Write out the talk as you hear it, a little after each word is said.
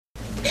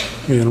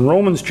In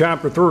Romans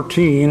chapter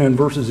 13 and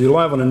verses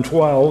 11 and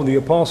 12, the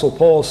Apostle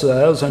Paul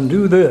says, "And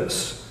do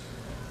this,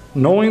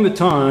 knowing the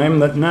time,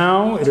 that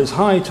now it is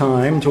high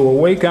time to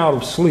awake out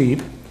of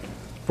sleep,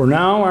 for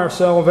now our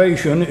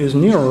salvation is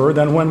nearer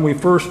than when we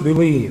first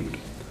believed.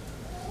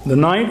 The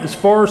night is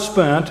far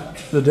spent,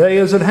 the day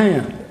is at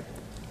hand.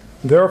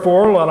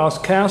 Therefore let us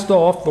cast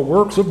off the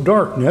works of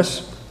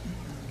darkness,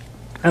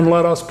 and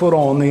let us put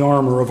on the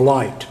armor of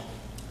light."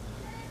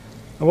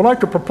 I would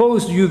like to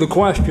propose to you the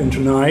question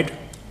tonight,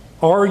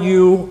 are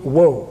you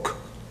woke?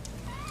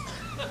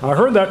 I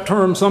heard that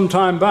term some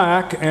time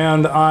back,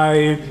 and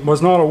I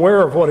was not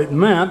aware of what it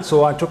meant,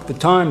 so I took the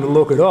time to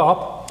look it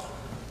up.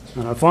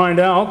 And I find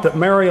out that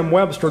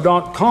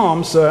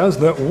Merriam-Webster.com says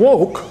that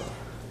woke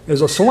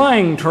is a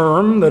slang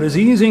term that is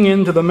easing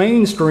into the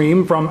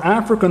mainstream from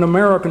African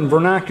American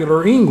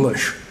vernacular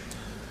English,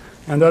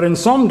 and that in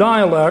some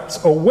dialects,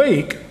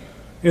 awake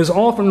is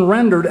often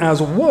rendered as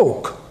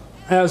woke,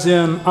 as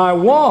in, I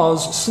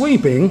was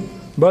sleeping,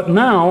 but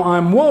now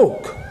I'm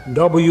woke,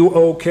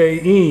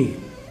 W-O-K-E.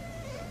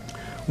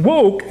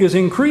 Woke is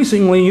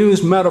increasingly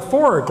used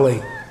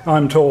metaphorically,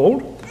 I'm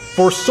told,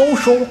 for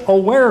social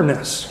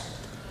awareness.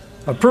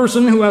 A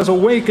person who has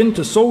awakened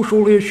to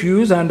social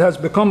issues and has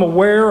become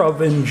aware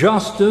of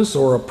injustice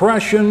or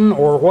oppression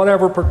or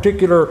whatever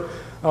particular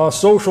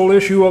social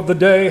issue of the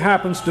day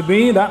happens to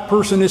be, that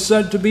person is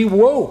said to be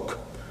woke.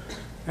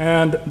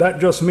 And that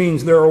just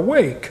means they're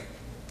awake.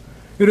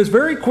 It is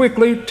very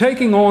quickly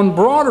taking on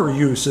broader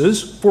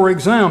uses. For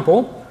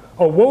example,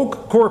 a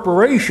woke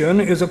corporation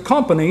is a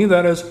company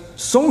that is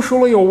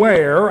socially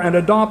aware and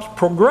adopts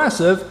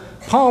progressive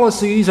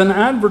policies and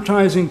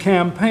advertising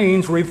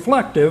campaigns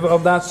reflective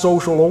of that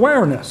social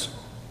awareness.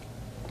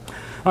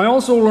 I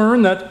also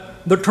learned that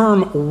the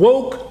term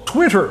woke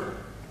Twitter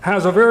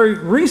has very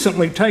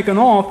recently taken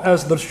off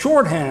as the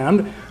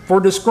shorthand for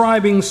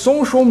describing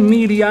social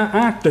media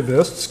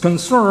activists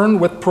concerned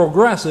with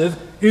progressive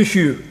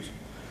issues.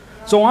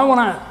 So I want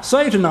to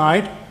say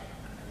tonight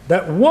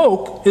that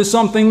woke is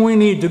something we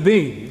need to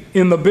be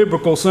in the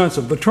biblical sense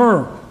of the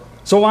term.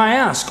 So I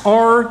ask,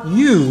 are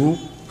you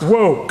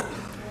woke?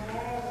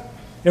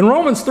 In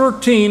Romans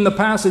 13, the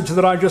passage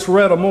that I just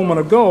read a moment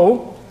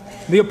ago,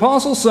 the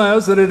apostle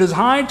says that it is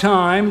high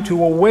time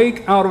to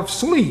awake out of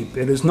sleep.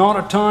 It is not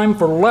a time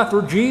for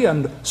lethargy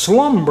and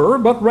slumber,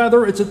 but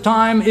rather it's a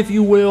time, if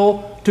you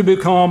will, to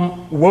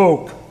become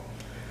woke.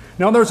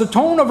 Now there's a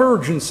tone of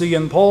urgency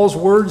in Paul's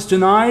words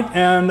tonight,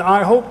 and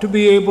I hope to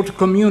be able to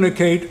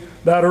communicate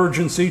that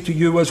urgency to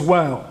you as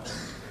well.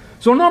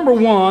 So number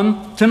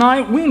one,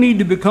 tonight we need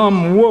to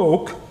become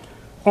woke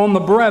on the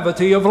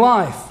brevity of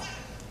life.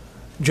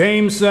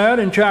 James said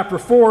in chapter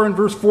 4 and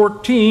verse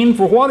 14,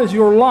 "For what is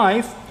your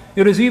life?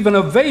 It is even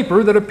a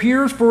vapor that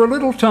appears for a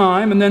little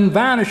time and then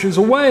vanishes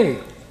away."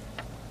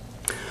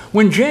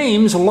 When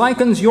James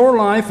likens your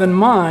life and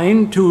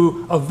mine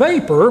to a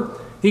vapor,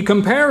 he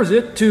compares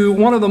it to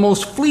one of the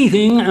most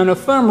fleeting and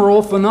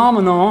ephemeral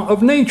phenomena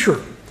of nature.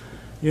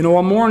 You know,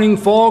 a morning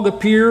fog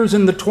appears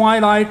in the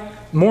twilight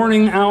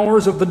morning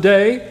hours of the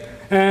day,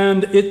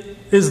 and it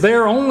is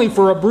there only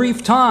for a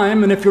brief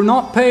time, and if you're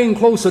not paying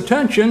close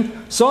attention,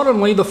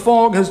 suddenly the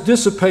fog has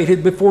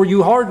dissipated before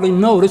you hardly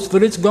notice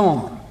that it's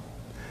gone.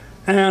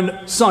 And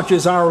such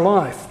is our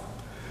life.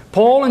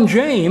 Paul and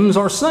James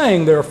are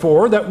saying,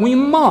 therefore, that we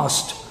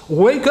must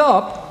wake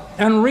up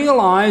and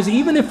realize,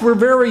 even if we're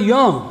very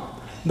young,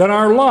 that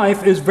our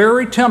life is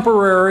very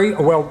temporary,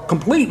 well,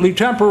 completely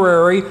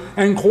temporary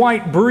and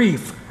quite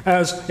brief,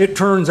 as it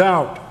turns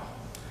out.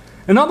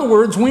 In other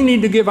words, we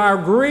need to give our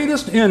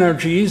greatest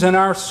energies and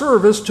our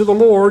service to the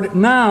Lord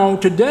now,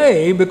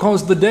 today,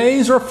 because the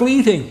days are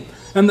fleeting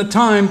and the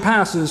time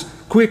passes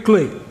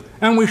quickly.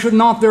 And we should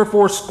not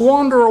therefore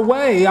squander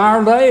away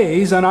our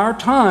days and our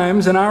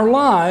times and our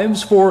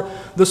lives for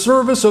the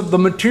service of the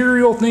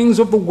material things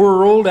of the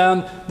world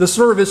and the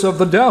service of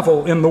the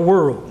devil in the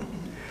world.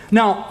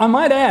 Now, I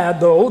might add,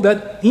 though,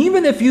 that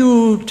even if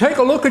you take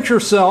a look at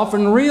yourself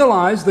and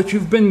realize that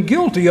you've been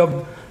guilty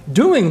of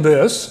doing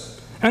this,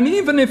 and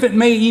even if it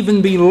may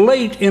even be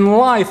late in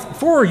life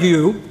for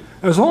you,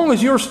 as long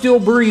as you're still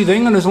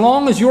breathing and as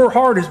long as your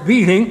heart is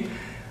beating,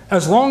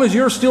 as long as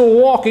you're still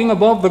walking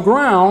above the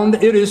ground,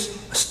 it is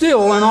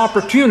still an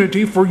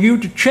opportunity for you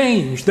to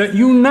change, that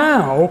you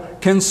now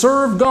can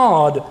serve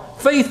God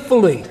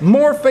faithfully,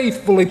 more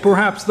faithfully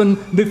perhaps than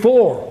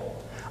before.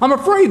 I'm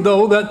afraid,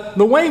 though, that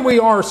the way we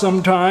are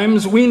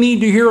sometimes, we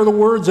need to hear the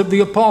words of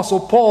the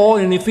Apostle Paul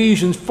in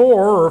Ephesians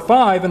 4 or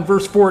 5 and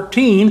verse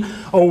 14,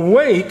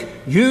 "Awake,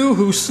 you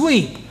who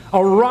sleep,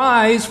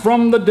 arise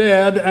from the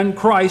dead, and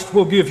Christ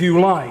will give you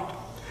light."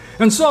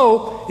 And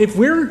so, if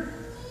we're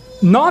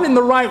not in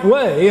the right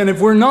way, and if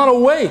we're not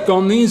awake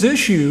on these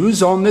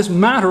issues, on this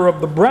matter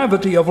of the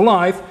brevity of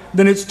life,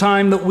 then it's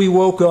time that we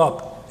woke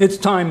up. It's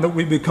time that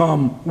we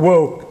become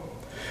woke.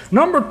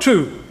 Number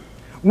two,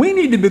 we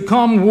need to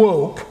become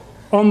woke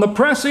on the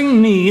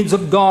pressing needs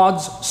of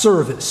God's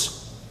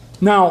service.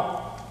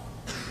 Now,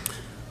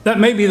 that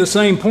may be the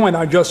same point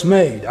I just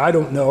made. I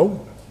don't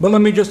know. But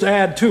let me just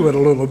add to it a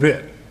little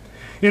bit.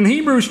 In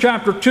Hebrews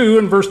chapter 2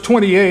 and verse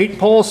 28,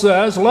 Paul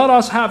says, "Let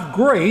us have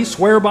grace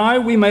whereby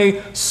we may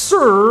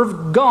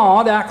serve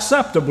God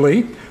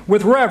acceptably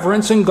with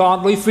reverence and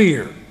godly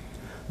fear."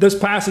 This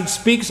passage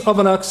speaks of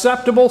an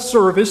acceptable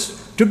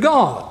service to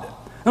God.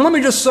 And let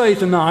me just say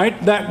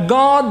tonight that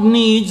God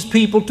needs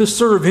people to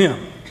serve Him.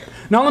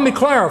 Now let me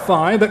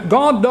clarify that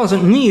God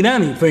doesn't need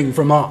anything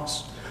from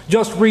us.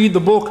 Just read the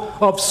book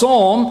of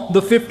Psalm,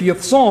 the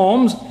 50th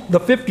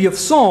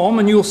Psalm,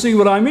 and you'll see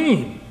what I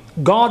mean.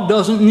 God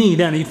doesn't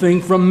need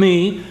anything from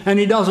me, and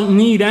He doesn't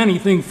need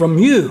anything from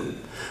you.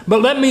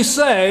 But let me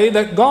say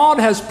that God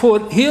has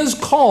put His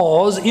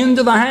cause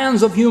into the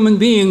hands of human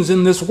beings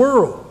in this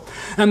world.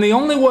 And the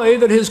only way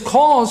that His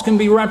cause can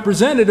be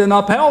represented and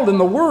upheld in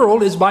the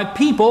world is by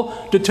people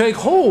to take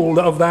hold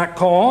of that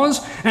cause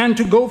and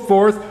to go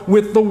forth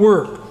with the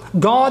work.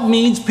 God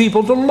needs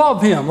people to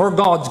love Him, or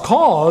God's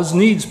cause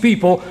needs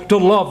people to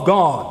love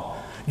God.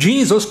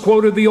 Jesus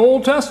quoted the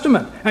Old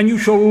Testament, "And you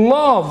shall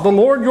love the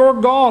Lord your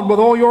God with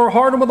all your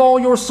heart and with all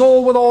your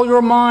soul, with all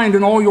your mind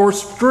and all your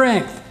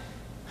strength."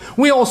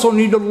 We also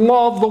need to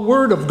love the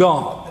Word of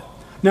God.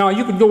 Now,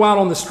 you could go out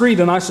on the street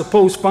and I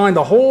suppose find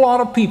a whole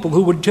lot of people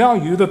who would tell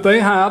you that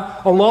they have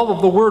a love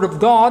of the Word of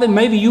God, and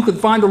maybe you could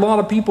find a lot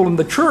of people in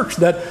the church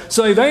that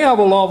say they have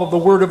a love of the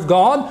Word of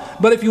God,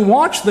 but if you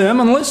watch them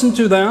and listen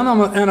to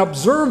them and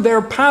observe their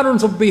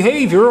patterns of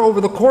behavior over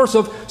the course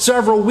of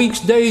several weeks,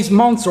 days,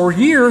 months, or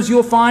years,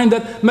 you'll find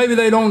that maybe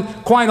they don't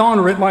quite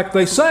honor it like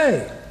they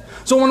say.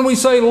 So when we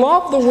say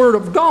love the Word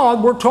of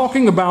God, we're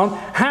talking about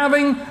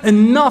having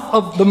enough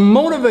of the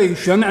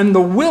motivation and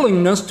the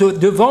willingness to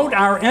devote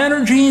our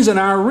energies and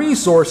our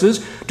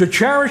resources to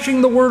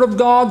cherishing the Word of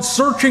God,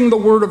 searching the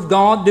Word of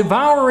God,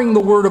 devouring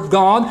the Word of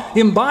God,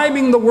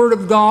 imbibing the Word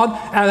of God,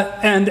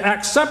 and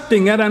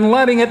accepting it and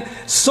letting it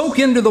soak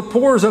into the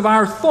pores of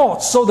our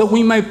thoughts so that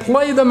we may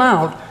play them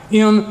out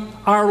in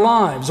our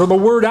lives, or the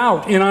Word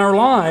out in our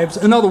lives.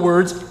 In other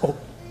words,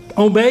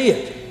 obey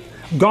it.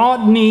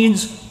 God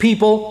needs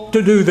people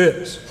to do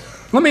this.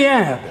 Let me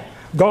add,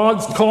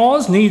 God's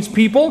cause needs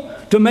people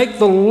to make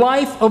the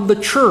life of the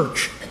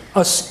church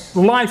a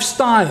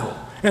lifestyle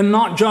and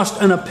not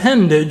just an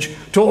appendage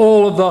to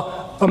all of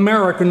the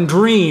American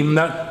dream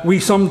that we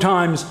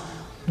sometimes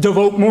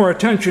devote more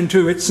attention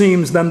to, it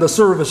seems, than the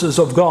services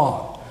of God.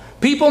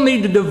 People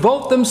need to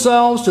devote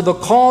themselves to the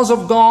cause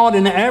of God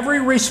in every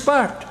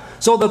respect,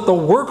 so that the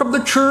work of the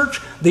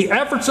church, the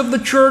efforts of the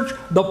church,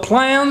 the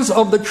plans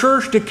of the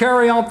church to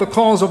carry out the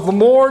cause of the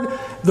Lord,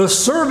 the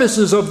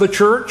services of the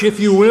church, if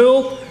you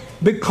will,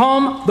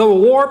 become the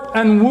warp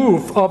and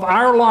woof of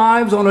our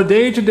lives on a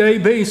day-to-day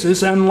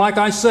basis, and like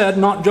I said,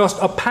 not just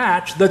a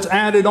patch that's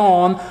added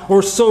on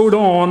or sewed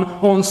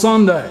on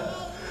Sunday.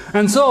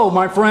 And so,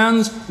 my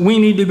friends, we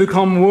need to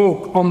become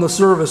woke on the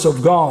service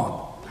of God.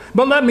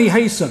 But let me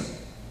hasten.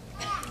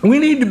 We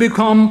need to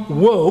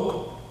become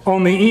woke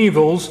on the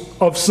evils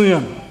of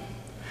sin.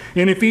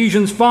 In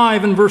Ephesians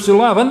 5 and verse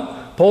 11,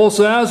 Paul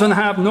says, "And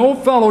have no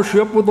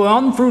fellowship with the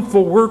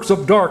unfruitful works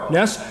of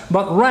darkness,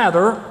 but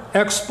rather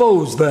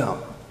expose them."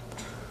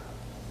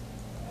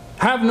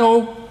 Have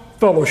no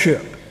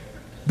fellowship.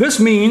 This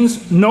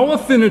means no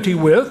affinity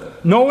with,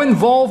 no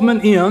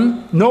involvement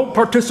in, no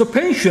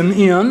participation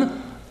in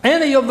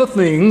any of the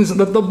things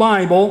that the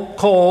Bible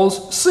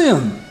calls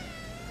sin.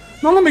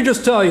 Now let me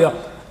just tell you,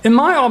 in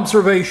my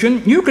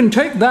observation, you can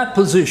take that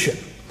position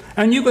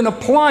and you can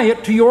apply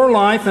it to your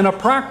life in a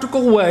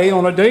practical way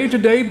on a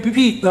day-to-day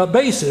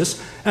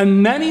basis,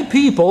 and many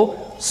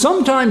people,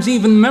 sometimes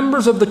even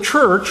members of the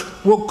church,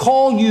 will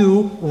call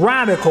you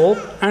radical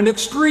and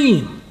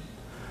extreme.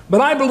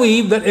 But I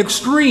believe that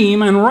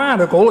extreme and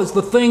radical is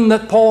the thing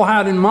that Paul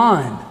had in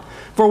mind.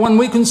 For when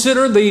we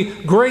consider the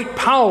great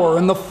power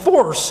and the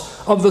force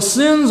of the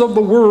sins of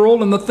the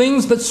world and the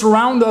things that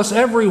surround us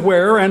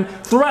everywhere and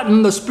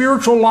threaten the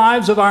spiritual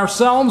lives of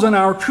ourselves and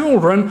our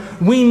children,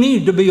 we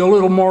need to be a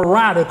little more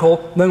radical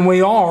than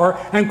we are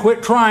and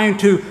quit trying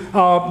to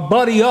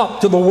buddy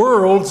up to the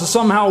world to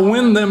somehow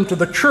win them to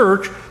the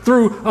church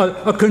through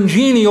a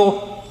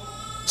congenial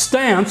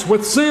stance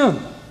with sin.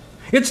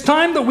 It's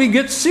time that we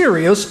get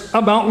serious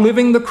about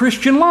living the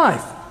Christian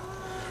life.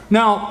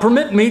 Now,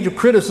 permit me to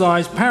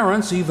criticize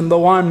parents, even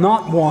though I'm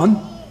not one.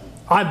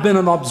 I've been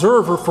an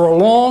observer for a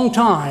long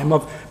time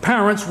of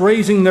parents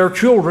raising their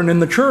children in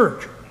the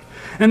church.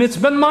 And it's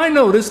been my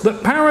notice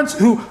that parents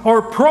who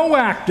are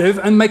proactive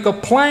and make a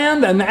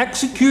planned and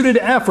executed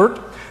effort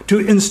to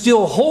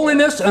instill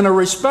holiness and a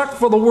respect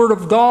for the Word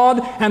of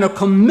God and a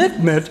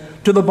commitment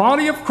to the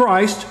body of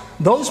Christ,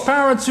 those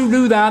parents who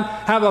do that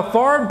have a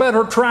far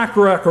better track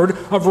record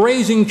of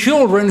raising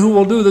children who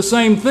will do the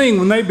same thing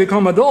when they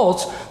become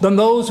adults than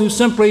those who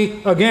simply,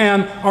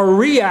 again, are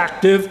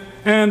reactive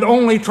and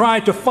only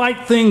try to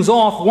fight things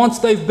off once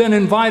they've been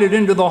invited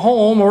into the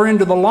home or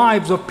into the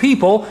lives of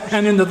people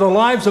and into the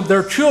lives of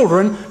their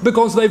children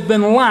because they've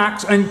been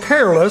lax and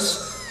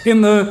careless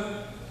in the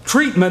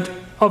treatment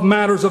of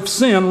matters of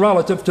sin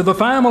relative to the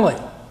family.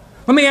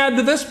 Let me add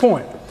to this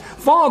point.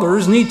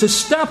 Fathers need to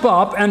step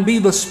up and be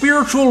the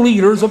spiritual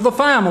leaders of the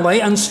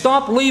family and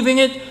stop leaving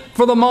it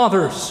for the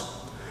mothers.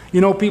 You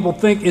know, people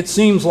think it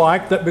seems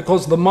like that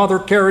because the mother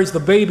carries the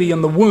baby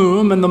in the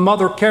womb and the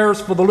mother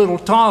cares for the little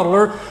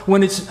toddler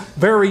when it's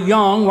very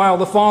young while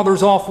the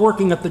father's off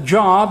working at the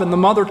job and the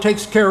mother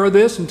takes care of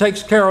this and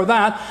takes care of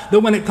that,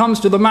 that when it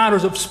comes to the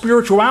matters of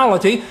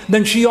spirituality,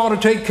 then she ought to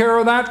take care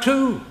of that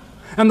too.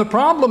 And the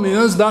problem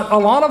is that a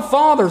lot of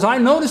fathers, I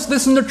notice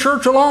this in the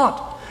church a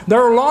lot,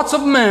 there are lots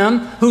of men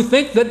who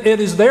think that it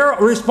is their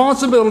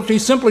responsibility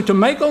simply to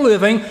make a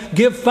living,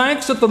 give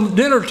thanks at the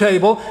dinner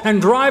table,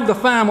 and drive the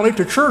family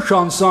to church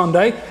on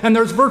Sunday, and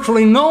there's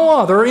virtually no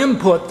other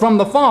input from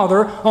the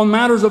father on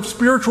matters of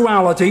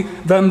spirituality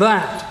than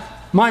that.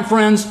 My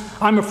friends,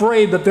 I'm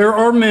afraid that there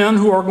are men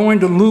who are going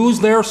to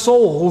lose their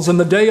souls in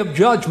the day of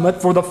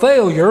judgment for the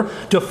failure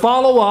to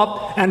follow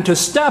up and to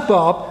step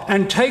up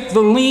and take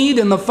the lead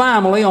in the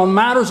family on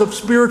matters of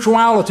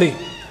spirituality.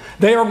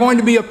 They are going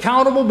to be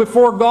accountable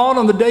before God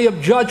on the day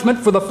of judgment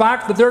for the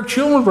fact that their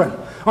children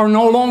are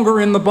no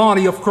longer in the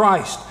body of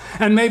Christ,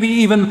 and maybe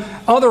even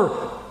other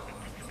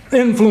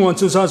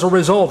influences as a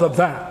result of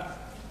that.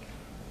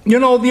 You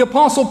know, the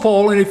Apostle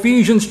Paul in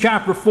Ephesians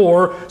chapter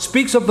 4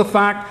 speaks of the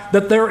fact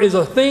that there is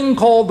a thing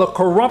called the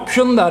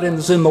corruption that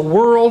is in the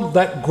world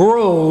that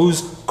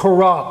grows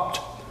corrupt.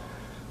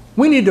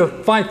 We need to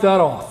fight that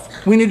off.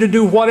 We need to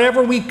do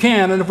whatever we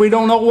can, and if we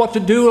don't know what to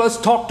do, let's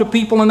talk to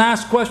people and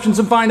ask questions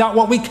and find out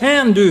what we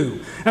can do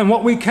and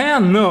what we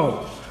can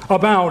know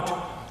about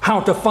how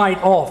to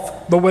fight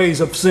off the ways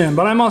of sin.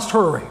 But I must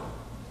hurry.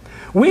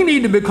 We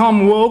need to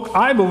become woke,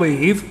 I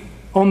believe,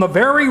 on the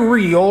very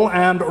real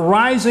and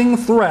rising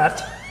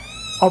threat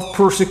of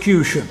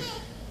persecution.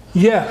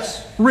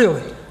 Yes,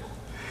 really.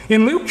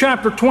 In Luke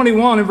chapter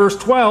 21 and verse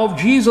 12,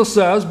 Jesus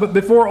says, "But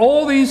before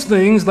all these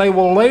things they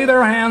will lay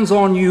their hands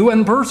on you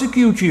and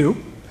persecute you,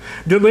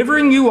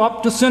 delivering you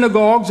up to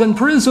synagogues and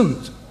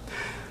prisons.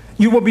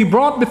 You will be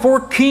brought before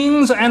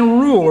kings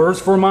and rulers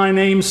for my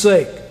name's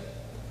sake."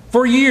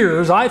 For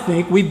years, I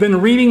think, we've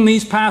been reading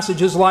these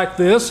passages like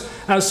this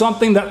as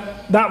something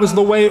that was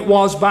the way it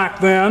was back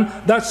then.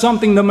 That's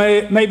something that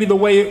maybe the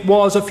way it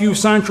was a few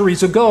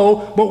centuries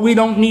ago, but we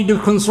don't need to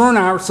concern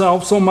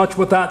ourselves so much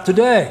with that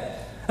today.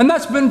 And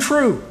that's been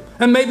true,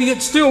 and maybe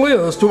it still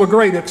is to a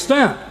great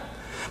extent.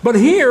 But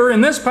here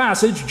in this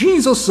passage,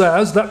 Jesus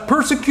says that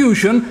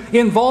persecution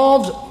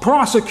involves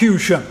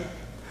prosecution.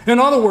 In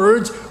other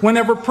words,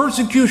 whenever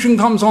persecution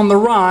comes on the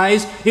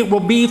rise, it will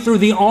be through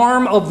the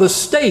arm of the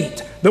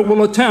state that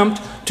will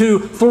attempt to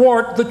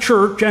thwart the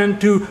church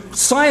and to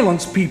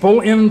silence people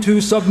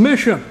into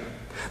submission.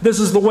 This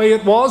is the way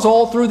it was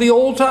all through the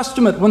Old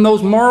Testament, when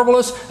those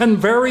marvelous and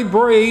very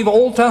brave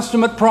Old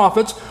Testament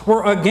prophets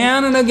were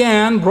again and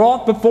again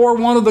brought before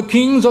one of the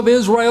kings of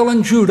Israel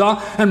and Judah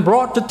and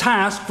brought to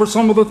task for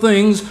some of the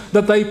things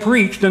that they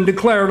preached and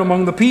declared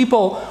among the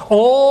people,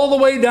 all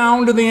the way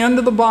down to the end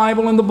of the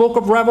Bible in the book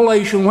of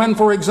Revelation, when,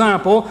 for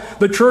example,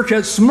 the church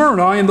at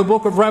Smyrna in the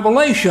book of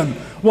Revelation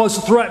was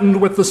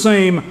threatened with the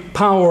same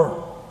power.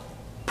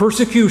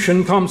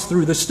 Persecution comes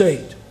through the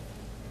state.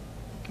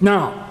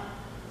 Now,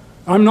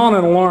 I'm not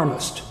an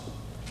alarmist,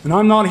 and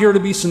I'm not here to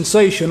be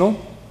sensational,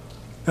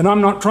 and I'm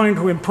not trying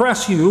to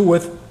impress you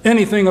with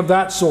anything of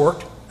that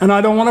sort, and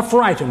I don't want to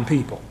frighten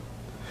people.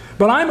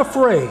 But I'm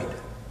afraid,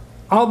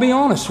 I'll be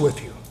honest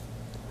with you,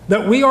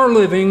 that we are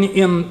living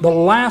in the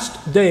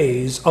last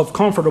days of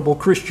comfortable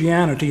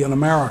Christianity in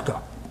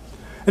America.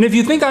 And if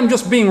you think I'm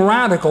just being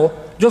radical,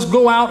 just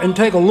go out and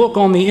take a look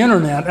on the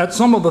internet at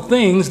some of the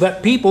things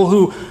that people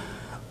who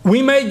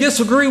we may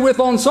disagree with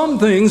on some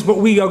things, but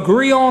we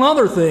agree on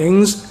other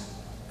things.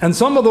 And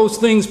some of those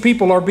things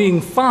people are being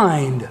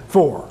fined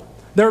for.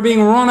 They're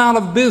being run out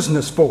of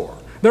business for.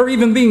 They're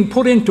even being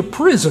put into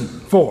prison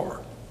for.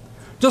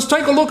 Just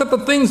take a look at the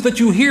things that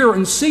you hear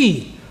and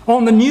see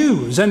on the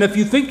news. And if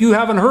you think you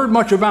haven't heard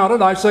much about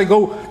it, I say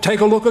go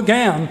take a look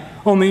again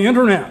on the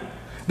internet.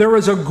 There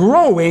is a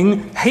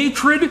growing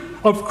hatred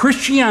of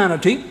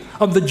Christianity,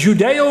 of the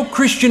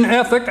Judeo-Christian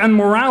ethic and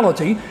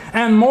morality,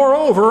 and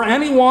moreover,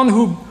 anyone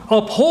who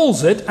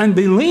upholds it and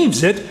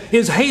believes it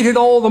is hated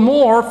all the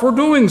more for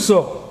doing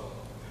so.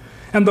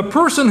 And the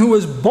person who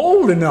is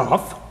bold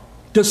enough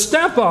to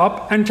step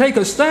up and take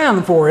a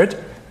stand for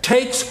it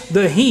takes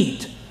the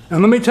heat.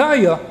 And let me tell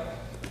you,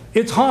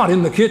 it's hot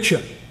in the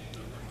kitchen.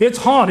 It's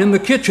hot in the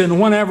kitchen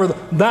whenever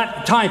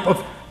that type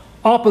of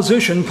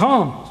opposition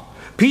comes.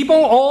 People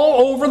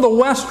all over the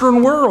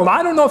Western world,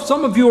 I don't know if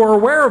some of you are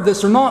aware of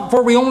this or not,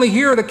 for we only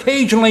hear it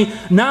occasionally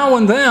now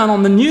and then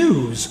on the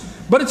news,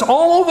 but it's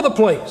all over the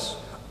place.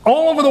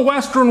 All over the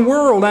Western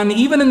world, and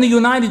even in the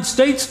United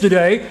States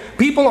today,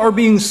 people are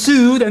being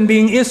sued and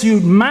being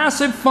issued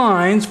massive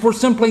fines for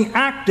simply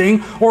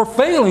acting or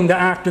failing to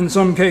act in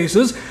some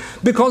cases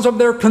because of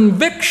their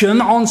conviction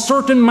on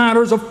certain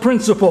matters of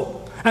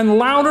principle. And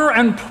louder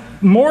and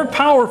more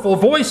powerful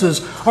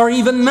voices are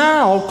even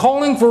now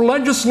calling for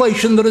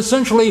legislation that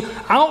essentially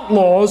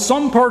outlaws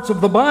some parts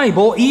of the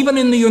Bible, even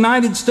in the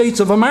United States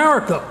of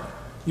America.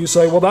 You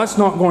say, well, that's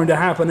not going to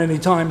happen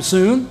anytime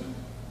soon.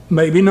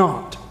 Maybe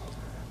not.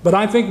 But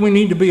I think we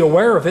need to be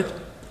aware of it.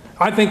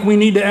 I think we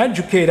need to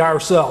educate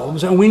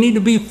ourselves, and we need to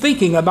be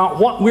thinking about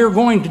what we're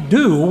going to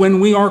do when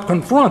we are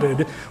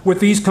confronted with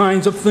these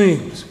kinds of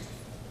things.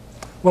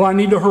 Well, I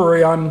need to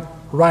hurry. I'm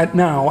right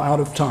now out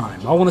of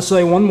time. I want to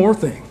say one more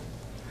thing.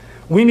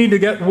 We need to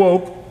get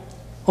woke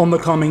on the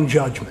coming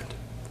judgment.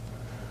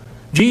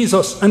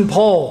 Jesus and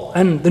Paul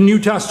and the New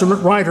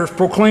Testament writers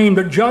proclaimed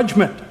a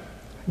judgment.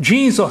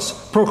 Jesus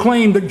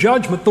proclaimed a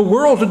judgment. The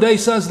world today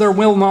says there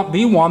will not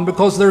be one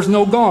because there's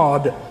no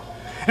God.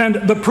 And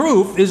the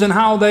proof is in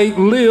how they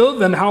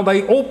live and how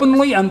they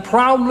openly and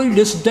proudly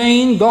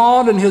disdain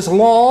God and His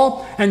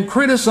law and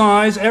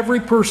criticize every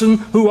person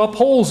who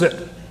upholds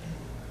it.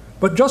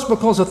 But just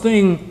because a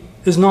thing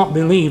is not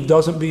believed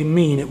doesn't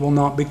mean it will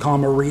not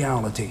become a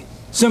reality.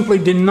 Simply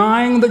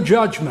denying the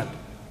judgment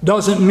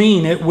doesn't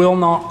mean it will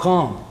not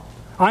come.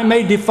 I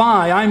may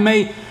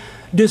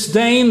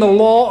disdain the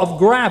law of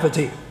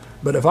gravity,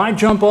 but if I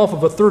jump off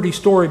of a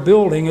 30-story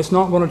building, it's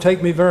not going to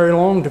take me very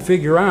long to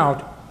figure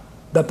out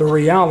that the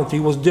reality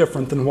was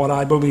different than what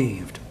I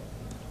believed.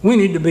 We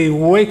need to be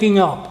waking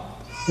up.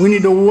 We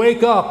need to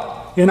wake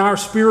up in our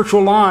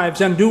spiritual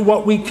lives and do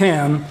what we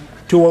can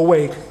to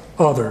awake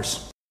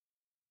others.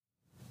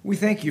 We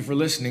thank you for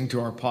listening to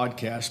our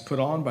podcast put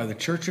on by the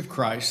Church of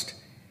Christ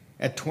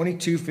at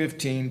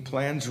 2215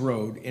 Plans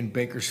Road in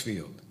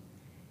Bakersfield.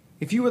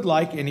 If you would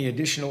like any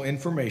additional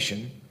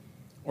information,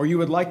 or you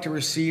would like to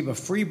receive a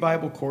free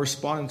Bible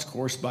correspondence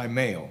course by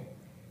mail,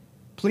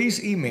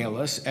 please email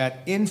us at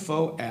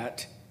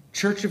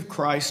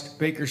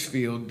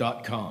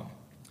info@churchofchristbakersfield.com.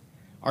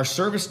 Our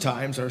service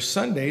times are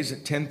Sundays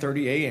at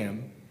 10:30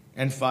 a.m.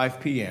 and 5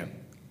 p.m.,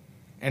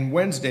 and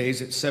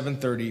Wednesdays at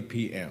 7:30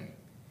 p.m.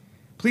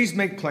 Please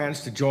make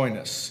plans to join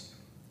us.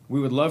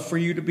 We would love for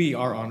you to be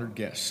our honored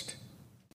guest.